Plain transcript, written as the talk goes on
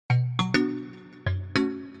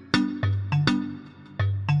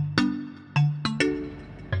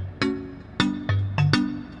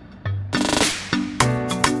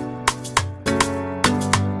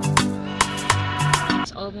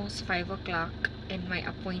almost 5 o'clock and my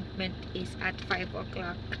appointment is at 5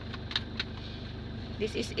 o'clock.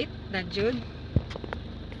 This is it, na Jud.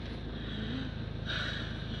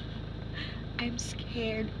 I'm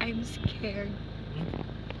scared. I'm scared.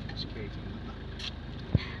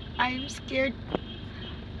 I'm scared.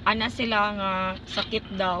 Ana sila nga sakit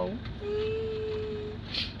daw.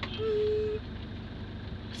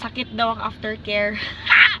 Sakit daw ang aftercare.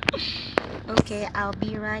 Okay, I'll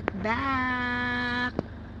be right back.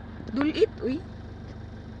 Dulit, uy.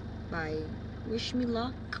 Bye. Wish me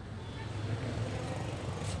luck.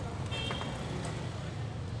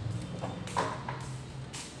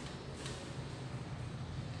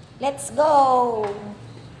 Let's go.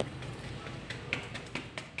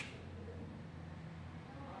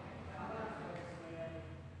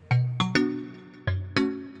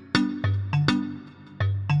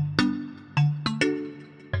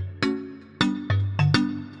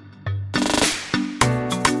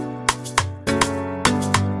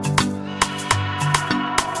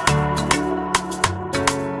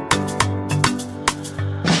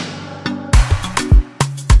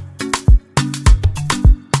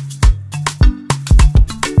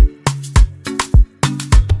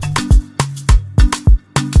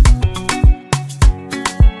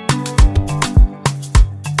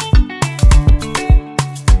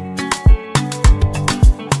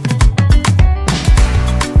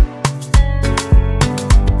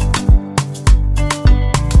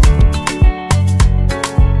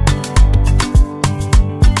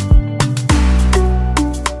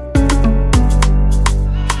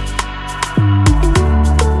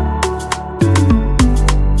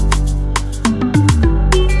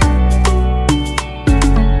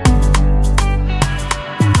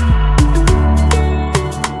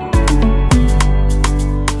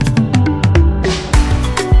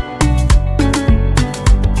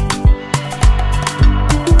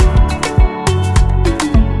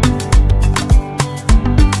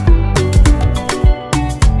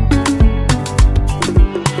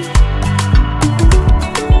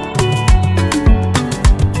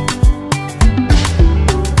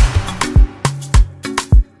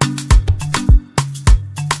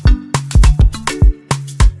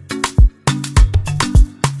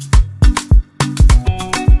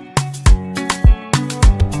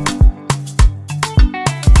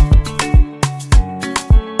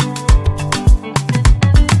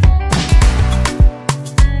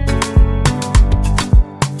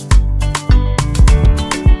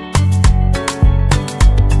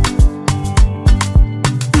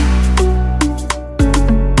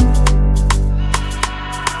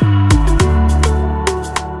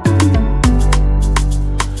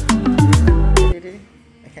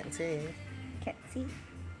 Can't see.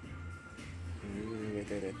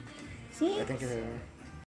 See? I think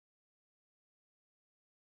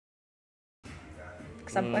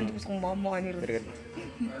Kasampaan di kong mama ni Ruth.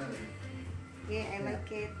 Yeah, I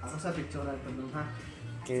like it. Ako sa picture lang ito ha.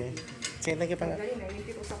 Okay. Sige, lagi pa nga. Dali,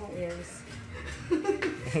 nalipid ko sa akong ears.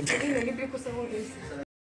 Dali, nalipid ko sa akong ears.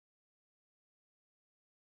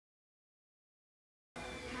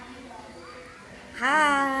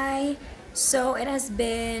 Hi! So it has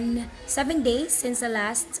been 7 days since the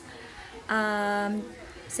last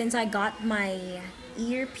since I got my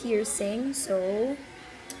ear piercing. So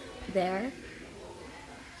there.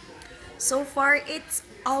 So far it's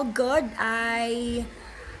all good. I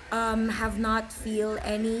have not feel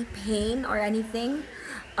any pain or anything.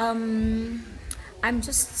 I'm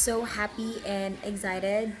just so happy and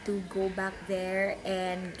excited to go back there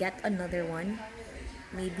and get another one,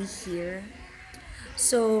 maybe here.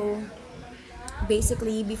 So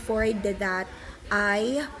basically, before I did that,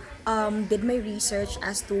 I did my research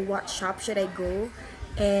as to what shop should I go,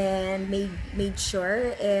 and made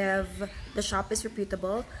sure if the shop is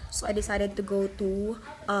reputable. So I decided to go to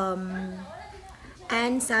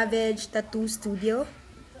Anne Savage Tattoo Studio.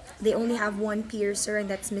 They only have one piercer, and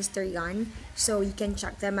that's Mr. Yan. So you can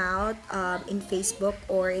check them out in Facebook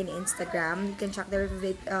or in Instagram. You can check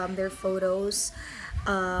their photos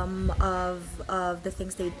of the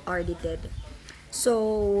things they already did.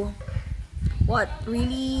 So what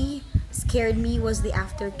really scared me was the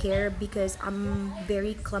aftercare, because I'm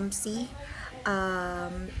very clumsy.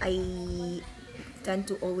 I tend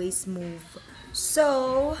to always move.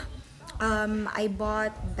 So I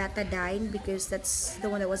bought betadine because that's the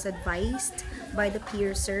one that was advised by the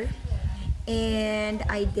piercer, and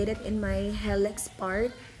I did it in my Helix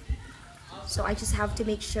part. So I just have to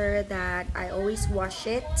make sure that I always wash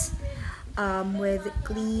it with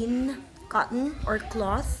clean cotton or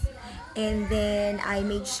cloth, and then I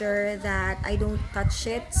made sure that I don't touch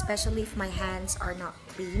it, especially if my hands are not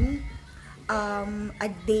clean. a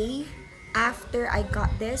day after I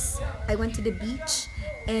got this, I went to the beach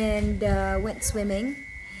and went swimming.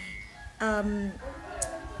 Um,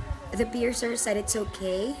 the piercer said it's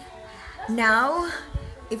okay. Now,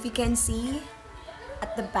 if you can see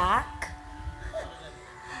at the back,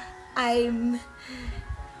 I'm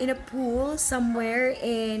in a pool somewhere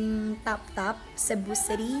in Tap Tap, Cebu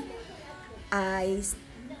City. I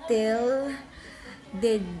still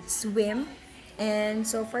did swim, and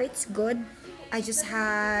so far it's good. I just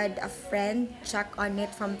had a friend check on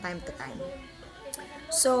it from time to time.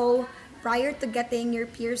 So, prior to getting your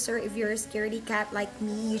piercer, if you're a scaredy cat like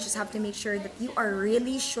me, you just have to make sure that you are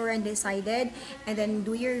really sure and decided, and then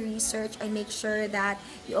do your research and make sure that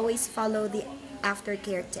you always follow the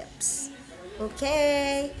aftercare tips.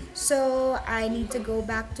 Okay, so I need to go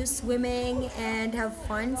back to swimming and have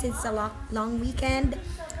fun since it's a long weekend.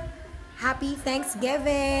 Happy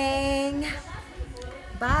Thanksgiving!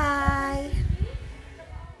 Bye!